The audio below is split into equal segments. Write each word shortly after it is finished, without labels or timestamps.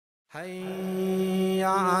حي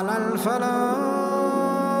على الفلاح.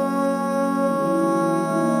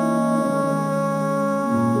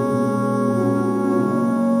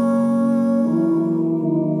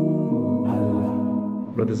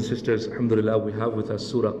 Brothers and sisters, alhamdulillah, we have with us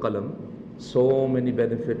Surah Qalam. So many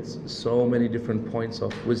benefits, so many different points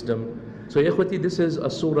of wisdom. So ikhwati, this is a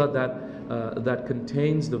surah that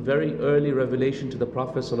contains the very early revelation to the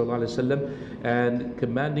Prophet ﷺ and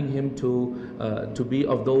commanding him to be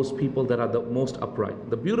of those people that are the most upright.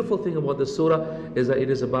 The beautiful thing about the surah is that it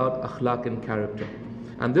is about akhlaq and character.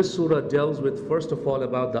 And this surah deals with, first of all,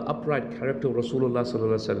 about the upright character of Rasulullah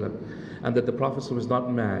ﷺ, and that the Prophet is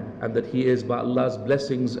not mad, and that he is, by Allah's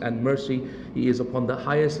blessings and mercy, he is upon the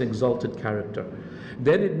highest and exalted character.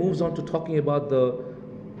 Then it moves on to talking about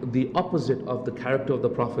the opposite of the character of the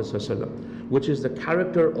Prophet ﷺ, which is the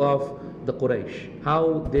character of the Quraysh,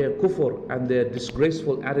 how their kufr and their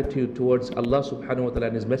disgraceful attitude towards Allah subhanahu wa ta'ala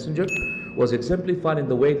and His Messenger was exemplified in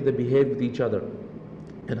the way that they behaved with each other,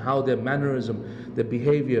 and how their mannerism, their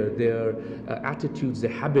behavior, their attitudes,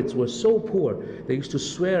 their habits were so poor. They used to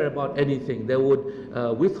swear about anything. They would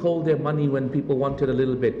withhold their money when people wanted a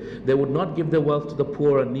little bit. They would not give their wealth to the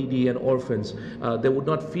poor and needy and orphans. They would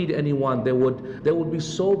not feed anyone. They would be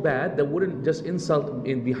so bad, they wouldn't just insult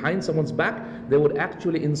behind someone's back, they would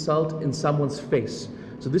actually insult in someone's face.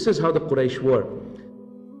 So this is how the Quraysh were.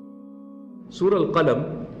 Surah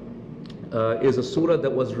al-qalam is a surah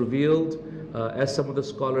that was revealed, as some of the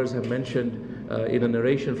scholars have mentioned in a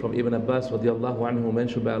narration from Ibn Abbas radiallahu anhu,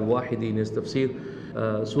 mentioned by al-Wahidi in his Tafseer.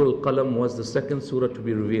 Surah al-qalam was the second surah to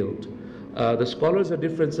be revealed. The scholars have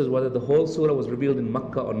differences whether the whole surah was revealed in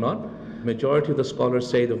Makkah or not. Majority of the scholars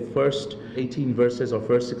say the first 18 verses or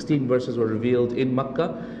first 16 verses were revealed in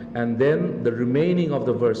Makkah, and then the remaining of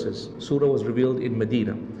the verses, surah, was revealed in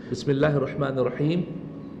Medina. Bismillahir Rahmanir Rahim.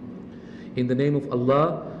 In the name of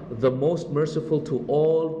Allah, the most merciful to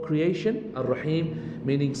all creation, Ar-Rahim,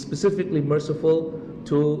 meaning specifically merciful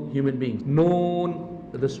to human beings. Noon,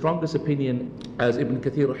 the strongest opinion, as Ibn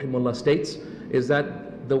Kathir rahimahullah states, is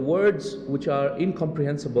that the words which are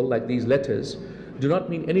incomprehensible, like these letters, do not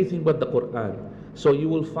mean anything but the Qur'an. So you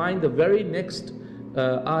will find the very next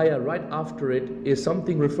ayah right after it is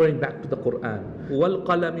something referring back to the Qur'an.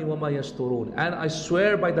 وَالْقَلَمِ وَمَا يَسْطُرُونَ. And I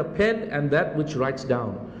swear by the pen and that which writes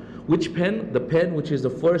down. Which pen? The pen which is the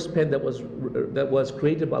first pen that was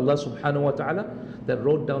created by Allah subhanahu wa ta'ala, that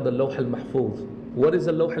wrote down the Lawh al-Mahfuz. What is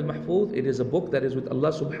the Lawh al-Mahfuz? It is a book that is with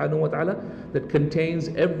Allah subhanahu wa ta'ala that contains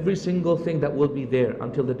every single thing that will be there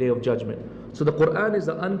until the day of judgment. So the Qur'an is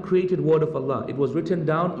the uncreated word of Allah. It was written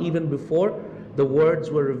down even before the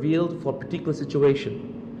words were revealed for a particular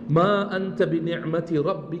situation. Ma anta bi ni'mati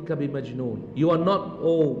rabbika bi majnoon. You are not,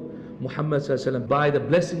 O Muhammad sallallahu alaihi wasallam, by the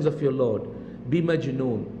blessings of your Lord, bi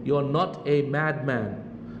majnoon. You are not a madman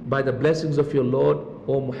by the blessings of your Lord,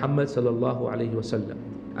 O Muhammad sallallahu alaihi wasallam.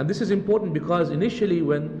 And this is important because initially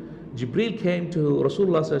when Jibreel came to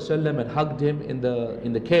Rasulullah sallallahu alaihi wasallam and hugged him in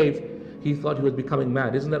the cave, he thought he was becoming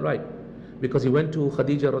mad. Isn't that right? Because he went to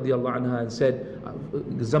Khadija radiallahu anha and said,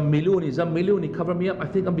 Zammiluni, Zammiluni, cover me up, I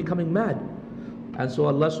think I'm becoming mad. And so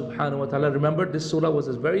Allah subhanahu wa ta'ala, remember, this surah was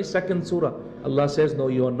his very second surah. Allah says, no,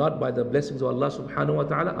 you are not by the blessings of Allah subhanahu wa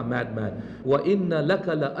ta'ala a madman. وَإِنَّ لَكَ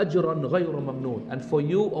لَأَجْرًا غَيْرَ مَمْنُونَ. And for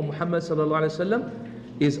you, O Muhammad sallallahu alayhi wa sallam,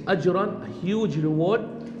 is ajran, a huge reward,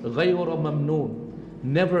 غَيْرَ مَمْنُونَ,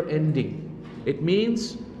 never ending. It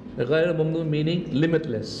means, غَيْرَ مَمْنُونَ meaning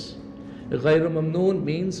limitless. غَيْرَ مَمْنُونَ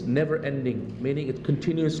means never ending, meaning it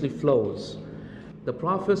continuously flows. The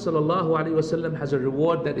Prophet sallallahu alayhi wa sallam has a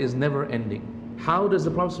reward that is never ending. How does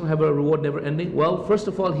the Prophet have a reward never ending? Well, first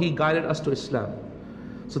of all, he guided us to Islam.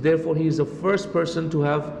 So therefore, he is the first person to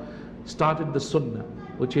have started the Sunnah,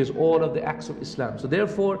 which is all of the acts of Islam. So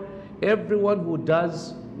therefore, everyone who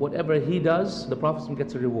does whatever he does, the Prophet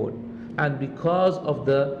gets a reward. And because of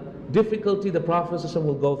the difficulty the Prophet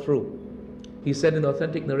will go through, he said in the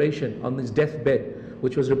authentic narration on his deathbed,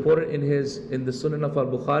 which was reported in the Sunan of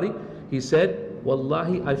al-Bukhari, he said,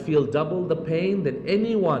 Wallahi, I feel double the pain than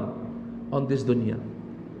anyone on this dunya.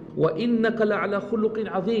 وَإِنَّكَ لَعَلَى خُلُقٍ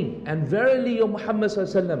عَظِيمٍ. And verily, O Muhammad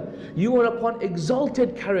sallallahu alaihi wasallam, you are upon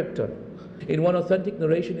exalted character. In one authentic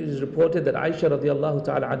narration, it is reported that Aisha radiallahu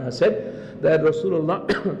ta'ala anha said that Rasulullah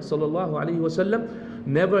sallallahu alaihi wasallam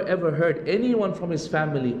never ever heard anyone from his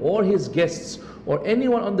family or his guests or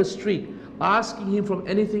anyone on the street asking him from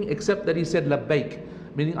anything except that he said labbaik,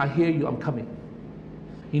 meaning I hear you, I'm coming.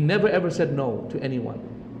 He never ever said no to anyone.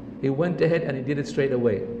 He went ahead and he did it straight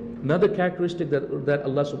away. Another characteristic that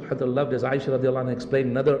Allah subhanahu wa ta'ala loved, as Aisha radiallahu anha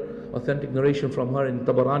explained, another authentic narration from her in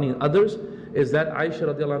Tabarani and others, is that Aisha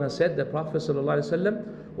radiallahu anha said that Prophet sallallahu alaihi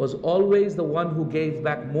wasallam was always the one who gave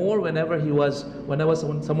back more whenever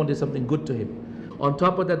someone did something good to him. On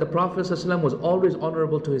top of that, the Prophet ﷺ was always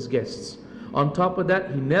honorable to his guests. On top of that,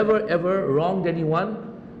 he never ever wronged anyone.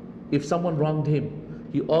 If someone wronged him,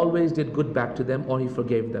 he always did good back to them, or he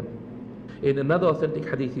forgave them. In another authentic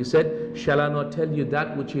hadith, he said, "Shall I not tell you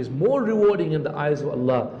that which is more rewarding in the eyes of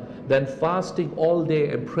Allah than fasting all day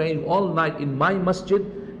and praying all night in my masjid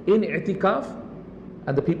in i'tikaf?"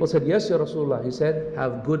 And the people said, "Yes, Ya Rasulullah." He said,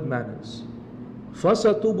 "Have good manners.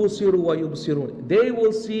 فَسَتُبُصِرُ وَيُبْصِرُونَ." They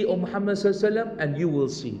will see, O Muhammad sallallahu alaihi wasallam, and you will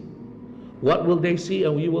see. What will they see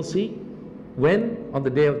and you will see? When? On the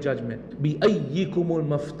day of judgment. بِأَيِّكُمُ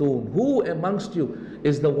الْمَفْتُونَ. Who amongst you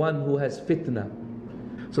is the one who has fitna?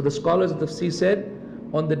 So the scholars of the Tafseer said,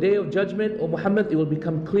 on the day of judgment, O Muhammad, it will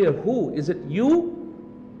become clear who. Is it you?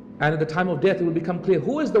 And at the time of death, it will become clear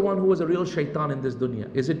who is the one who is a real shaitan in this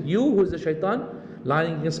dunya. Is it you who is the shaitan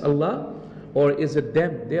lying against Allah? Or is it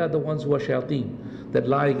them? They are the ones who are shayateen that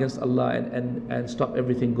lie against Allah and stop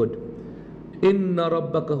everything good. Inna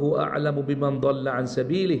rabbaka huwa a'lamu biman dhalla an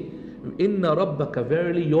sabilihi. Inna rabbaka,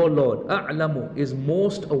 verily your Lord, a'lamu, is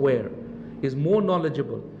most aware, is more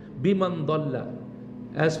knowledgeable, biman dhalla,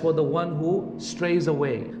 as for the one who strays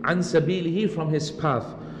away, an sabilihi, from his path,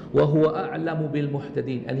 wa huwa a'lamu bil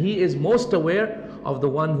muhtadin, and he is most aware of the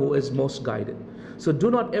one who is most guided. So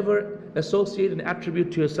do not ever associate and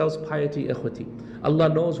attribute to yourselves piety, ikhwati. Allah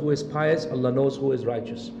knows who is pious, Allah knows who is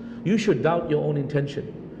righteous. You should doubt your own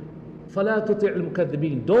intention. فَلَا تُطِعِ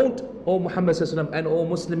الْمُكَذِّبِينَ. Don't, O Muhammad sallallahu alaihi wasallam and O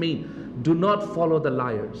Muslimin, do not follow the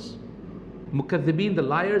liars. Mukaththibeen, the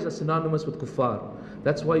liars, are synonymous with kuffar.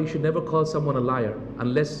 That's why you should never call someone a liar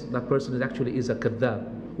unless that person actually is a kadhab.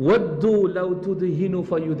 وَدُّوا لَوْ تُدْهِنُوا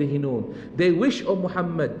فَيُدْهِنُونَ. They wish, O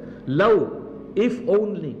Muhammad, law, if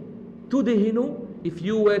only, tudhinu, if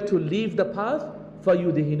you were to leave the path,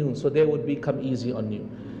 فَيُدْهِنُونَ, so they would become easy on you.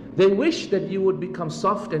 They wish that you would become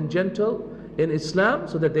soft and gentle in Islam,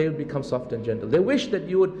 so that they would become soft and gentle. They wish that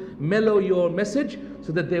you would mellow your message,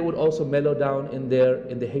 so that they would also mellow down in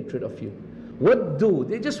the hatred of you. What do?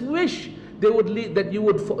 They just wish they would lead, that you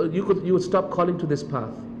would stop calling to this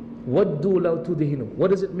path. What do law tudhinu?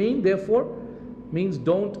 What does it mean? Therefore, means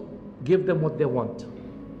don't give them what they want.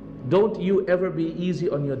 Don't you ever be easy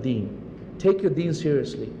on your deen. Take your deen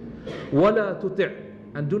seriously. Wala tuti',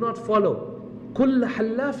 and do not follow kull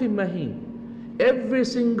halafin mahin. Every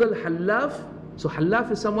single halaf. So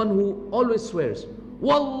halaf is someone who always swears.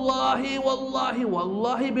 Wallahi, wallahi,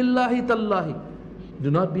 wallahi, billahi, tallahi. Do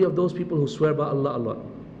not be of those people who swear by Allah a lot.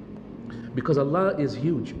 Because Allah is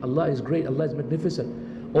huge, Allah is great, Allah is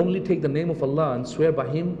magnificent. Only take the name of Allah and swear by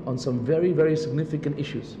Him on some very, very significant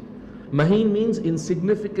issues. Maheen means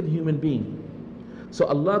insignificant human being. So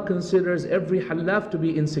Allah considers every halaf to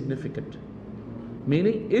be insignificant.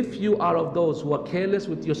 Meaning, if you are of those who are careless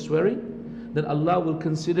with your swearing, then Allah will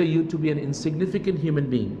consider you to be an insignificant human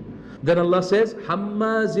being. Then Allah says,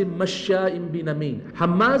 Hammazim mashsha'im binameen.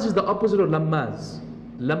 Hammaz is the opposite of lammaz.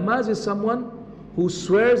 Lammaz is someone who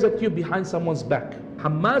swears at you behind someone's back.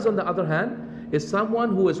 Hammaz, on the other hand, is someone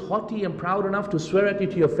who is haughty and proud enough to swear at you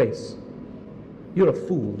to your face. You're a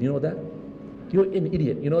fool, you know that? You're an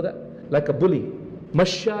idiot, you know that? Like a bully.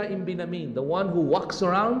 Mashsha'im binameen, the one who walks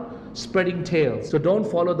around spreading tales. So don't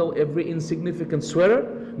follow every insignificant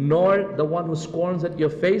swearer, nor the one who scorns at your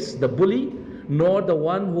face, the bully, nor the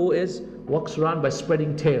one who walks around by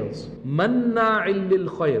spreading tales. Manna'il lil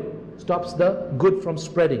khayr, stops the good from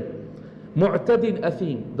spreading. Mu'tadin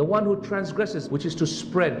athim, the one who transgresses, which is to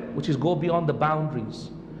spread, which is go beyond the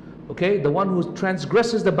boundaries. Okay, the one who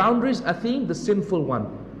transgresses the boundaries, athim, the sinful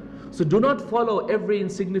one. So do not follow every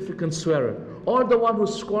insignificant swearer, or the one who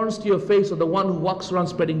scorns to your face, or the one who walks around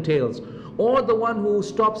spreading tales, or the one who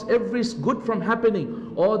stops every good from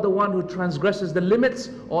happening, or the one who transgresses the limits,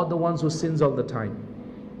 or the ones who sins all the time.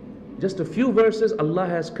 Just a few verses, Allah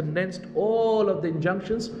has condensed all of the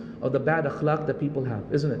injunctions of the bad akhlaq that people have,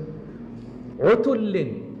 isn't it?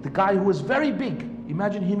 Utullin, the guy who is very big.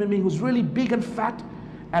 Imagine a human being who's really big and fat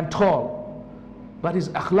and tall, but his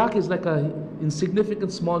akhlaq is like an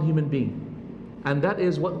insignificant small human being. And that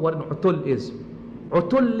is what an utul is.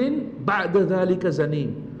 Utullin ba'da dhalika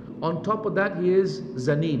zanim. On top of that, he is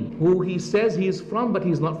zanim, who he says he is from, but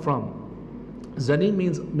he is not from. Zanim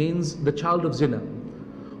means the child of zina.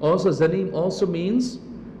 Also, zanim also means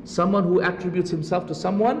someone who attributes himself to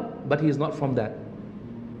someone, but he is not from that.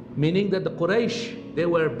 Meaning that the Quraysh, they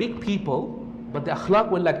were big people, but the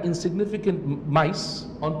akhlaq were like insignificant mice.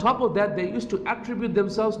 On top of that, they used to attribute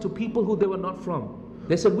themselves to people who they were not from.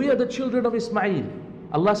 They said, we are the children of Ismail.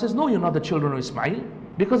 Allah says, no, you're not the children of Ismail,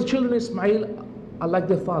 because the children of Ismail are like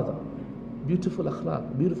their father. Beautiful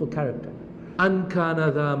akhlaq, beautiful character. أَن كَانَ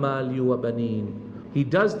ذَا مَالٍ وَبَنِينَ. He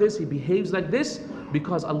does this, he behaves like this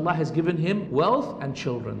because Allah has given him wealth and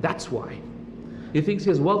children. That's why. He thinks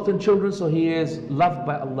he has wealth and children, so he is loved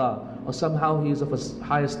by Allah, or somehow he is of a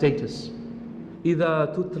higher status.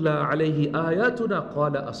 إِذَا تُتْلَى عَلَيْهِ آيَاتُنَا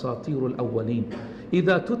قَالَ أَسَاطِيرُ الْأَوَّلِينَ.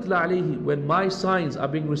 إِذَا تُتْلَى عَلَيْهِ, when my signs are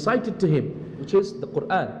being recited to him, which is the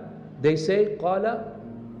Qur'an, they say قَالَ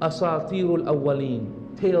أَسَاطِيرُ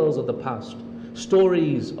الْأَوَّلِينَ. Tales of the past,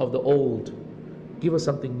 stories of the old. Give us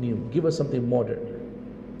something new, give us something modern.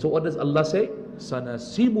 So what does Allah say?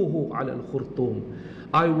 سَنَسِمُهُ عَلَى الْخُرْطُومِ.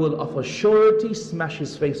 I will of a surety smash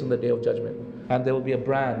his face on the day of judgment. And there will be a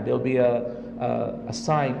brand, there will be a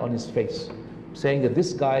sign on his face saying that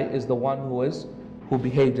this guy is the one who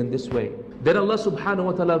behaved in this way. Then Allah subhanahu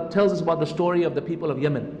wa ta'ala tells us about the story of the people of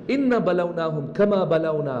Yemen. إِنَّا بَلَوْنَاهُمْ كَمَا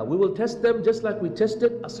بَلَوْنَا. We will test them just like we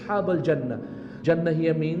tested Ashab al-Jannah. Jannah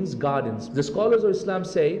here means gardens. The scholars of Islam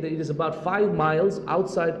say that it is about 5 miles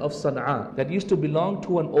outside of Sana'a, that used to belong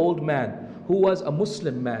to an old man who was a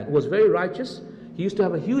Muslim man, who was very righteous. He used to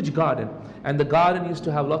have a huge garden, and the garden used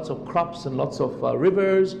to have lots of crops and lots of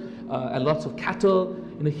rivers and lots of cattle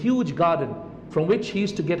in a huge garden, from which he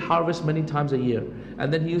used to get harvest many times a year.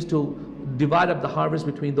 And then he used to divide up the harvest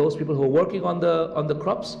between those people who were working on the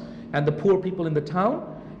crops and the poor people in the town,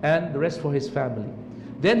 and the rest for his family.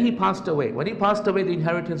 Then he passed away. When he passed away, the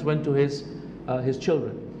inheritance went to his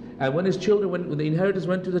children. And when the inheritance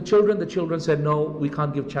went to the children said, no, we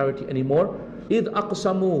can't give charity anymore. إِذْ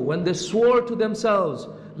أَقْسَمُوا, when they swore to themselves,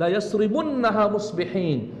 لَا يَسْرِمُنَّهَا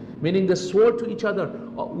مُصْبِحِينَ, meaning they swore to each other,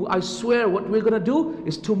 I swear what we're going to do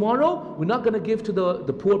is tomorrow we're not going to give to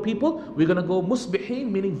the poor people, we're going to go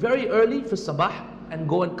musbihin, meaning very early for sabah, and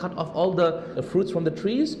go and cut off all the fruits from the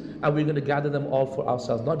trees, and we're going to gather them all for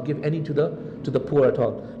ourselves, not give any to the poor at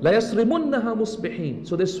all. لَا يَسْرِمُنَّهَا مُصْبِحِينَ.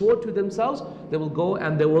 So they swore to themselves, they will go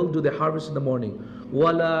and they will do their harvest in the morning.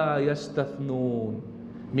 وَلَا يَسْتَثْنُونَ,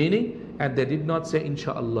 meaning, and they did not say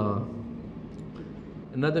inshaAllah.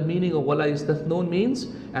 Another meaning of wala yastathnun means,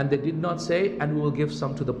 and they did not say, and we will give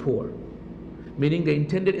some to the poor. Meaning they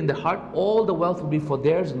intended in their heart, all the wealth will be for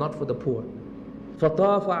theirs, not for the poor.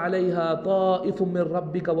 فَطَافَ عَلَيْهَا طَائِفٌ مِّن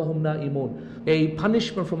رَبِّكَ وَهُمْ نَائِمُونَ. A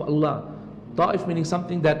punishment from Allah. Ta'if meaning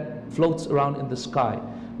something that floats around in the sky.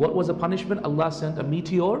 What was the punishment? Allah sent a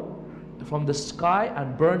meteor from the sky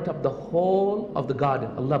and burnt up the whole of the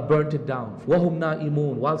garden. Allah burnt it down. وَهُمْ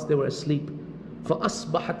نَائِمُونَ, whilst they were asleep.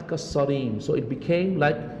 فَأَصْبَحَتْ كَالصَّرِيمِ, so it became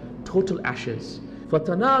like total ashes.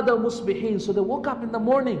 فَتَنَادَوْا مُصْبِحِينَ, so they woke up in the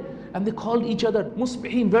morning and they called each other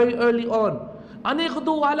musbihin, very early on.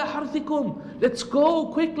 أَنِغْدُوا عَلَى حَرْثِكُمْ, let's go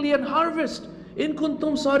quickly and harvest. إِن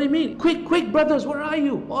كُنْتُمْ صَارِمِينَ, quick brothers, where are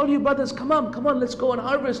you? All you brothers, come on, let's go and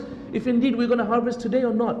harvest, if indeed we're going to harvest today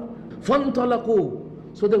or not.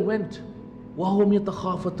 فَانْطَلَقُوا, so they went. وَهُمْ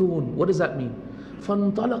يَتَخَافَتُونَ, what does that mean?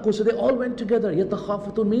 فَانْطَلَقُوا, so they all went together.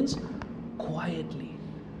 يَتَخَافَتُونَ means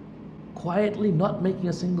quietly, not making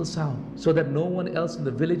a single sound, so that no one else in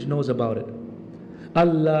the village knows about it.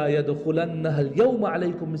 Allah yadkhulannaha al-yawma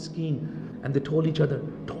alaykum miskin, and they told each other,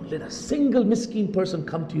 don't let a single miskin person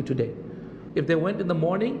come to you today. If they went in the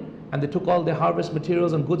morning and they took all their harvest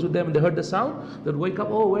materials and goods with them and they heard the sound, they'd wake up,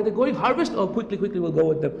 oh, where are they going? Harvest? Oh, quickly we'll go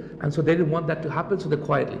with them. And so they didn't want that to happen, so they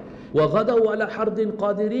quietly. وَغَدَوْا عَلَى حَرْدٍ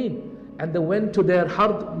قَادِرِينَ, and they went to their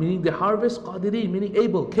hard, meaning their harvest, qadirin, meaning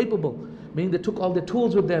able, capable, meaning they took all their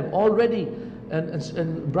tools with them, all ready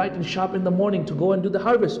and bright and sharp in the morning to go and do the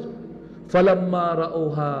harvest. فَلَمَّا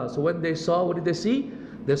رَأَوْهَا, so when they saw, what did they see?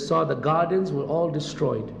 They saw the gardens were all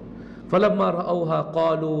destroyed. فَلَمَّا رَأَوْهَا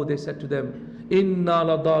قَالُوا, they said to them, إِنَّا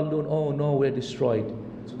لَضَالُّونَ, oh no, we're destroyed.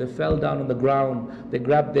 So they fell down on the ground, they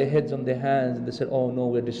grabbed their heads on their hands, and they said, oh no,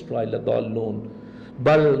 we're destroyed, لَضَالُّونَ.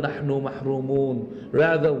 بَلْ نَحْنُ مَحْرُومُونَ,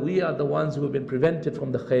 rather we are the ones who have been prevented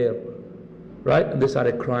from the khair. Right? And they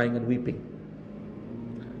started crying and weeping.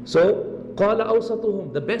 So, قَالَ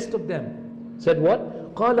أَوْسَطُهُمْ, the best of them said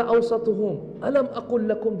what? قَالَ أَوْسَطُهُمْ أَلَمْ أَقُلْ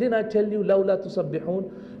لَكُمْ, didn't I tell you لَوْلَا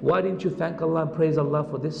تُسَبِّحُونَ, why didn't you thank Allah and praise Allah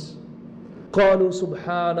for this? قَالُوا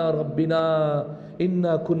سُبْحَانَ رَبِّنَا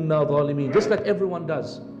إِنَّا كُنَّا ظَالِمِينَ, just like everyone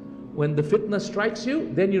does. When the fitna strikes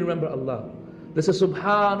you, then you remember Allah. They say,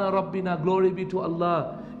 Subhana Rabbina, glory be to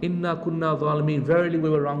Allah, Inna kunna zalimeen, verily we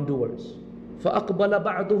were wrongdoers. فَأَقْبَلَ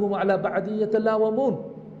بَعْضُهُمْ عَلَى بَعْدٍ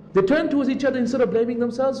يَتَلَاوَمُونَ, they turned towards each other instead of blaming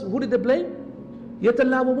themselves. Who did they blame?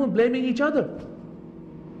 يَتَلَاوَمُونَ, blaming each other.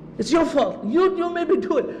 It's your fault, you made me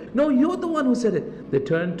do it. No, you're the one who said it. They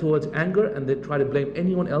turned towards anger and they try to blame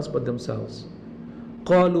anyone else but themselves.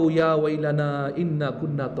 قَالُوا يَا وَيْلَنَا إِنَّا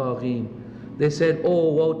كُنَّا طَاغِينَ, they said,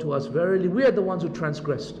 oh woe to us, verily we are the ones who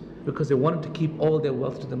transgressed, because they wanted to keep all their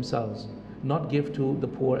wealth to themselves, not give to the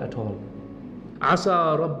poor at all.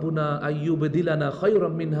 عَسَى رَبُّنَا أَن يُبْدِلَنَا خَيْرًا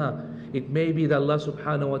مِنْهَا. It may be that Allah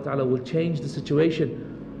subhanahu wa ta'ala will change the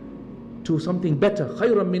situation to something better.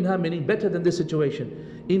 خَيْرًا مِنْهَا, meaning better than this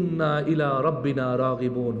situation. إِنَّا إِلَىٰ رَبِّنَا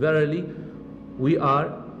رَاغِبُونَ. Verily, we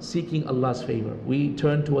are seeking Allah's favor. We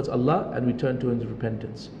turn towards Allah and we turn to His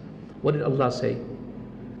repentance. What did Allah say?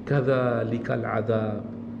 كَذَلِكَ الْعَذَابِ.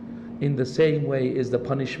 In the same way is the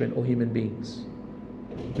punishment, O human beings.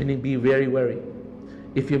 Meaning, be very wary.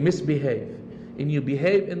 If you misbehave, and you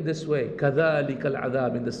behave in this way, كَذَلِكَ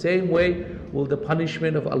الْعَذَابِ, in the same way will the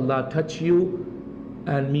punishment of Allah touch you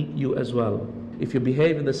and meet you as well. If you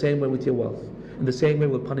behave in the same way with your wealth, in the same way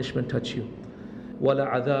will punishment touch you.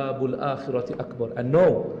 وَلَعَذَابُ الْآخِرَةِ أَكْبَرُ. And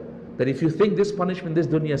know that if you think this punishment, this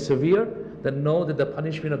dunya is severe, then know that the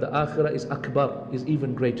punishment of the akhirah is akbar, is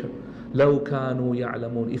even greater. لَوْ كَانُوا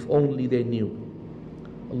يَعْلَمُونَ. If only they knew.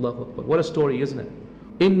 Allahu Akbar. What a story, isn't it?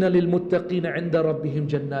 إِنَّ لِلْمُتَّقِينَ عِنْدَ رَبِّهِمْ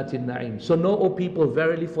جَنَّاتِ النَّعِيمِ. So know, O people,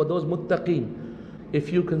 verily for those muttaqeen,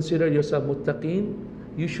 if you consider yourself muttaqeen,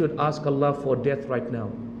 you should ask Allah for death right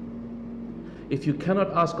now. If you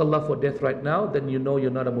cannot ask Allah for death right now, then you know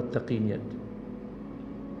you're not a muttaqeen yet.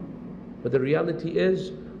 But the reality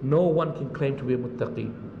is, no one can claim to be a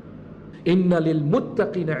muttaqeen. إِنَّ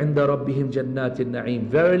لِلْمُتَّقِينَ عِنْدَ رَبِّهِمْ جَنَّاتِ النَّعِيمِ.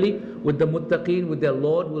 Verily, with the muttaqeen, with their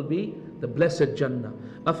Lord will be the blessed Jannah.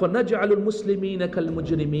 أَفَنَجْعَلُ الْمُسْلِمِينَ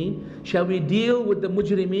كَالْمُجْرِمِينَ. Shall we deal with the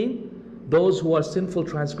mujrimeen, those who are sinful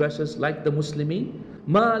transgressors, like the Muslimin?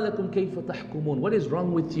 مَا لَكُمْ كَيْفَ تَحْكُمُونَ. What is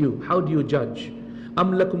wrong with you? How do you judge?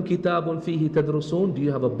 أَمْ لَكُمْ كِتَابٌ فِيهِ تَدْرُسُونَ. Do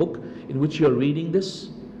you have a book in which you are reading this?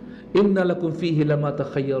 إِنَّ لَكُمْ فِيهِ لَمَا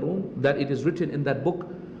تَخَيَّرُونَ. That it is written in that book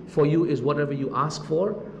for you is whatever you ask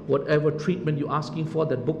for, whatever treatment you're asking for,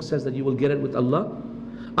 that book says that you will get it with Allah.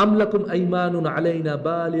 أَمْ لَكُمْ أَيْمَانٌ عَلَيْنَا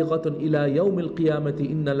بَالِغَةٌ إِلَى يَوْمِ الْقِيَامَةِ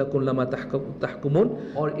إِنَّ لَكُمْ لَمَا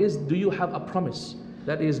تَحْكُمُونَ. Or do you have a promise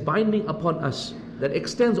that is binding upon us, that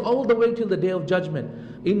extends all the way till the day of judgment?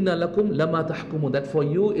 إِنَّ لَكُمْ لَمَا تَحْكُمُونَ. That for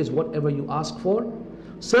you is whatever you ask for.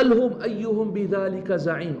 سَلْهُمْ أَيُّهُمْ بِذَلِكَ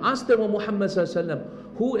زَعِيمٌ. Ask them, O Muhammad sallallahu alaihi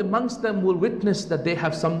wasallam, who amongst them will witness that they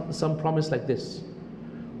have some promise like this,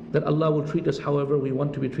 that Allah will treat us however we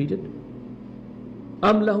want to be treated?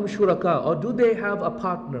 أَمْ لَهُمْ شُرَكَاء. Or do they have a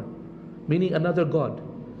partner, meaning another God?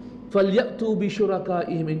 فَلْيَأْتُوا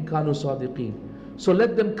بِشُرَكَائِهِمْ إِنْ كَانُوا صَادِقِينَ. So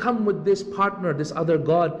let them come with this partner, this other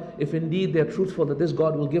God, if indeed they're truthful, that this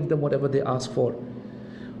God will give them whatever they ask for.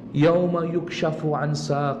 يَوْمَ يُكْشَفُ عَنْ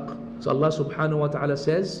سَاقٍ. So Allah subhanahu wa ta'ala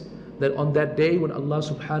says that on that day when Allah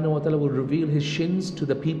subhanahu wa ta'ala will reveal His shins to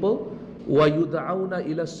the people, وَيُدْعَوْنَ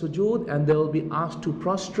إِلَى السُّجُودِ, and they will be asked to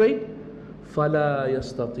prostrate, فَلَا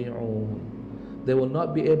يَسْتَطِعُونَ. They will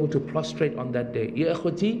not be able to prostrate on that day. Ya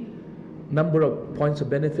ikhwati, number of points of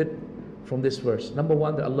benefit from this verse. Number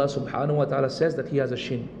one, that Allah subhanahu wa ta'ala says that He has a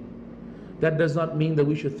shin. That does not mean that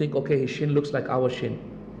we should think, okay, His shin looks like our shin.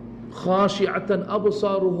 خَاشِعَةً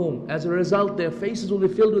أَبْصَارُهُمْ. As a result, their faces will be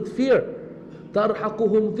filled with fear.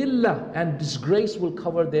 تَرْحَقُهُمْ ذِلَّةً. And disgrace will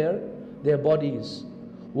cover their bodies.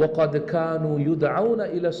 وَقَدْ كَانُوا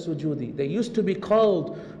يُدْعَوْنَ إِلَى السُّجُودِ. They used to be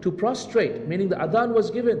called to prostrate, meaning the adhan was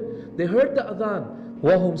given. They heard the adhan.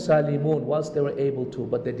 وَهُمْ سَالِمُونَ. Whilst they were able to,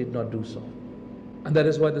 but they did not do so. And that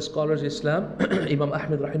is why the scholars of Islam, Imam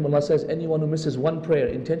Ahmed rahimahullah says, anyone who misses one prayer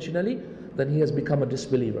intentionally, then he has become a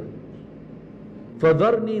disbeliever.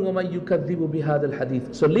 فَذَرْنِي وَمَنْ يُكَذِّبُ بِهَذَا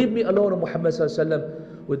الْحَدِيثِ. So leave me alone, O Muhammad sallallahu alaihi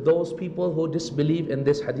wasallam, with those people who disbelieve in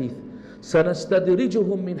this hadith.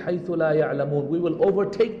 سَنَسْتَدْرِجُهُمْ مِنْ حَيْثُ لَا يَعْلَمُونَ. We will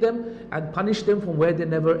overtake them and punish them from where they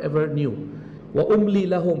never ever knew. وَأُمْلِي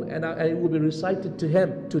لَهُمْ. And it will be recited to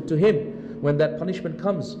him when that punishment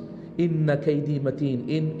comes. إِنَّ كَيْدِي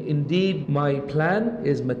مَتِينٌ. Indeed, my plan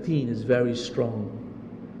is mateen, is very strong.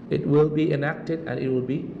 It will be enacted and it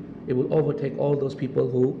will overtake all those people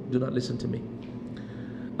who do not listen to me.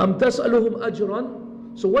 أَمْ تَسْأَلُهُمْ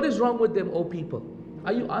أَجْرًا. So what is wrong with them, O people?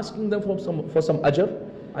 Are you asking them for some ajr?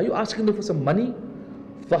 Are you asking them for some money?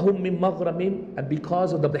 فَهُمْ مِنْ مَغْرَمٍ. And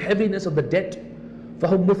because of the heaviness of the debt,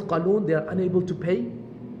 فَهُمْ مُثْقَلُونَ. They are unable to pay.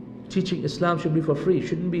 Teaching Islam should be for free.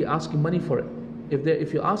 Shouldn't be asking money for it.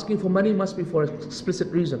 If you're asking for money, it must be for an explicit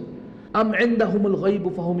reason. أَمْ عِنْدَهُمُ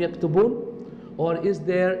الْغَيْبُ فَهُمْ يَكْتُبُونَ. Or is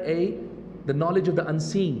there the knowledge of the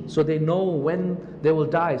unseen, so they know when they will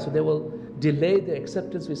die, so they will delay their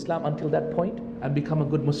acceptance of Islam until that point and become a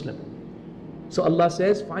good Muslim. So Allah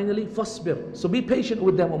says, finally, فَاصْبِرْ. So be patient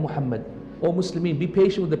with them, O Muhammad. O Muslimin, be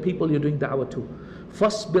patient with the people you're doing da'wah to.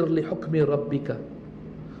 فَاصْبِرْ لِحُكْمِ رَبِّكَ.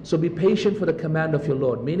 So be patient for the command of your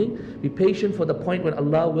Lord. Meaning, be patient for the point when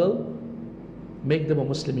Allah will make them a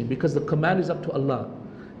Muslimin. Because the command is up to Allah.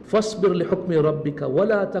 فَاصْبِرْ لِحُكْمِ رَبِّكَ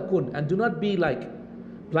وَلَا تَكُنْ. And do not be like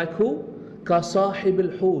who?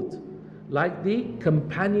 كَصَاحِبِ الْحُوتِ. like the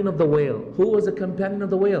companion of the whale. Who was the companion of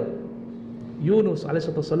the whale? Yunus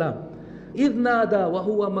alayhi salam. إِذْ نَادَى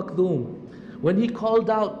وَهُوَ مَكْذُومٌ. When he called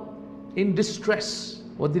out in distress,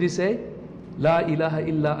 what did he say? لَا إِلَهَ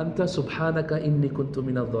إِلَّا أَنْتَ سُبْحَانَكَ إِنِّي كُنْتُ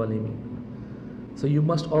مِنَ الظَّالِمِينَ. So you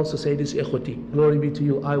must also say this, ikhwati. Glory be to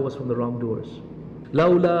you, I was from the wrongdoers.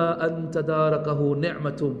 لَوْلَا أَن تَدَارَكَهُ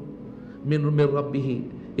نِعْمَةٌ مِّن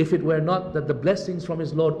رَبِّهِ. If it were not that the blessings from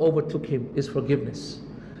his Lord overtook him, is forgiveness.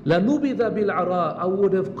 لَنُبِذَ بِالْعَرَاءِ. I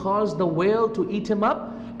would have caused the whale to eat him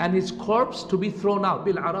up and his corpse to be thrown out,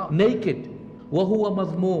 بِالْعَرَاءِ, naked. وَهُوَ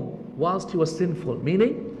مَذْمُومٌ. Whilst he was sinful.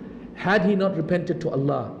 Meaning, had he not repented to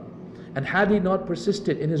Allah, and had he not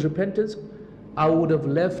persisted in his repentance, I would have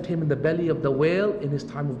left him in the belly of the whale in his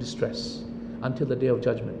time of distress until the day of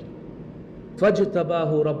judgment.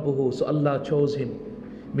 فَاجْتَبَاهُ رَبُّهُ. So Allah chose him,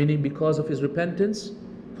 meaning because of his repentance,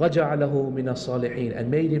 فَجَعَلَهُ مِنَ الصَّالِحِينَ, and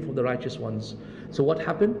made him from the righteous ones. So what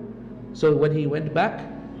happened? So when he went back,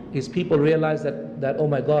 his people realized that oh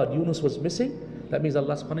my God, Yunus was missing. That means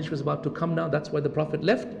Allah's punishment was about to come now. That's why the Prophet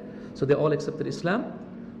left. So they all accepted Islam.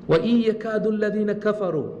 وَإِن يَكَادُ الَّذِينَ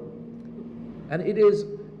كَفَرُوا. And it is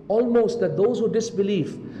almost that those who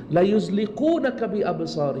disbelieve, لَيُزْلِقُونَكَ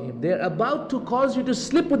بِأَبْصَارِهِمْ. They're about to cause you to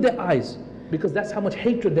slip with their eyes, because that's how much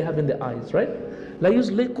hatred they have in their eyes, right?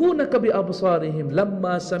 لَيُزْلِقُونَكَ بِأَبْصَارِهِمْ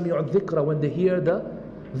لَمَّا سَمِعُوا الذِّكْرَ. When they hear the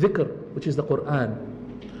dhikr, which is the Qur'an.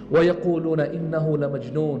 وَيَقُولُونَ إِنَّهُ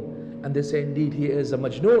لَمَجْنُونَ. And they say, indeed, he is a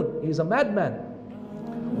majnoon, he is a madman.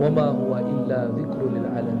 وَمَا هُوَ إِلَّا ذِكْرٌ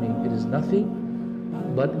لِلْعَالَمِينَ. It is nothing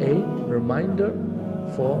but a reminder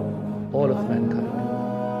for all of mankind,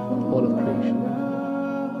 all of creation.